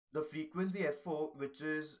The frequency FO, which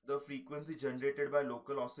is the frequency generated by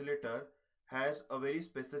local oscillator, has a very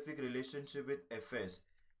specific relationship with Fs.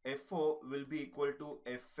 FO will be equal to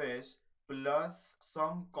Fs plus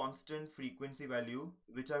some constant frequency value,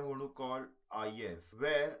 which I'm going to call IF,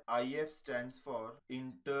 where IF stands for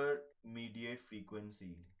intermediate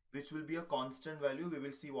frequency, which will be a constant value. We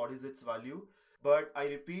will see what is its value. But I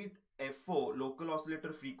repeat, FO, local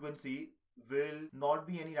oscillator frequency, will not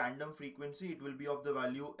be any random frequency. It will be of the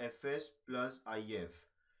value Fs plus IF,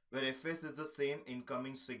 where Fs is the same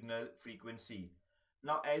incoming signal frequency.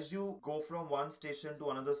 Now, as you go from one station to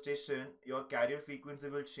another station, your carrier frequency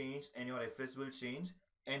will change and your Fs will change,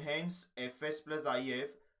 and hence Fs plus IF,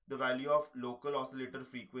 the value of local oscillator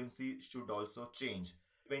frequency, should also change.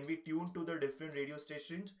 When we tune to the different radio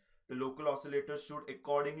stations, the local oscillator should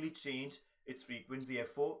accordingly change its frequency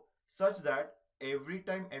FO, such that every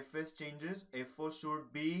time Fs changes, FO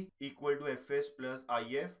should be equal to Fs plus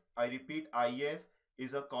IF. I repeat, IF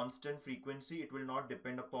is a constant frequency. It will not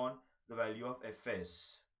depend upon the value of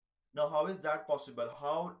Fs. Now, how is that possible?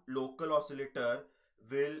 How local oscillator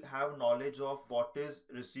will have knowledge of what is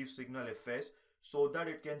received signal Fs so that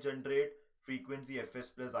it can generate frequency Fs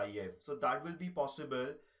plus IF? So that will be possible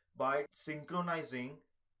by synchronizing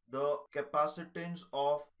the capacitance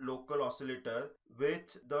of local oscillator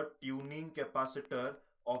with the tuning capacitor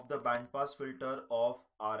of the bandpass filter of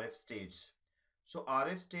RF stage. So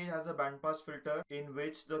RF stage has a bandpass filter in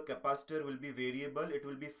which the capacitor will be variable. It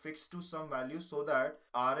will be fixed to some value so that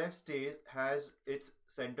RF stage has its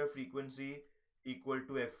center frequency equal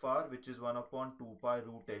to Fr, which is 1 upon 2 pi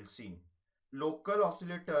root LC. Local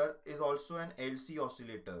oscillator is also an LC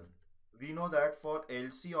oscillator. We know that for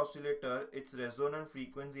LC oscillator, its resonant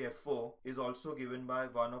frequency FO is also given by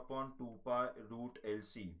 1 upon 2 pi root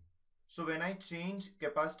LC. So when I change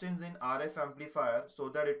capacitance in RF amplifier so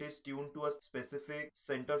that it is tuned to a specific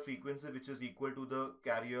center frequency which is equal to the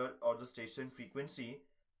carrier or the station frequency,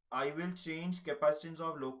 I will change capacitance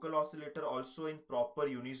of local oscillator also in proper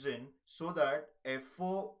unison so that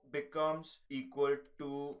FO becomes equal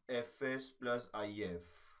to Fs plus IF.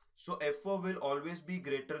 So FO will always be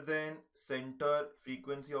greater than center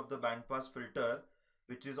frequency of the bandpass filter,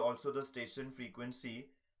 which is also the station frequency.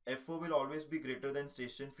 FO will always be greater than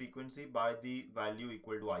station frequency by the value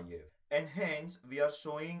equal to IF. And hence, we are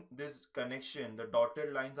showing this connection. The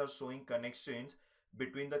dotted lines are showing connections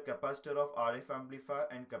between the capacitor of RF amplifier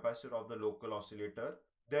and capacitor of the local oscillator.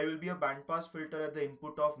 There will be a bandpass filter at the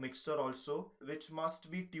input of mixer also, which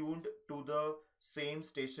must be tuned to the same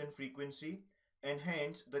station frequency. And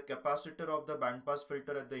hence, the capacitor of the bandpass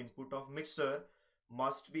filter at the input of mixer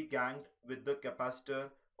must be ganged with the capacitor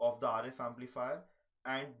of the RF amplifier,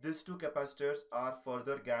 and these two capacitors are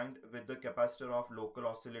further ganged with the capacitor of local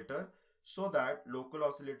oscillator so that local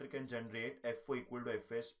oscillator can generate FO equal to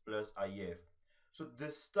Fs plus IF. So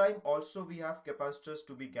this time also we have capacitors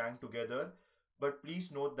to be ganged together, but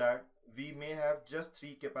please note that we may have just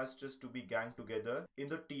 3 capacitors to be ganged together. In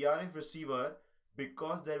the TRF receiver,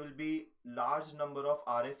 because there will be large number of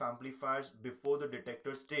RF amplifiers before the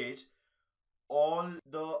detector stage, all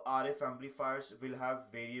the RF amplifiers will have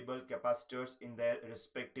variable capacitors in their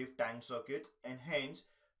respective tank circuits, and hence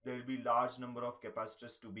there will be large number of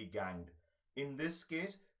capacitors to be ganged. In this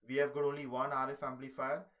case, we have got only one RF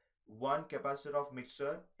amplifier, one capacitor of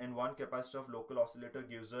mixer, and one capacitor of local oscillator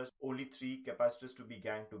gives us only 3 capacitors to be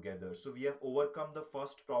ganged together. So we have overcome the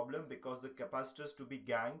first problem because the capacitors to be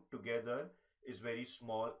ganged together is very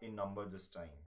small in number this time.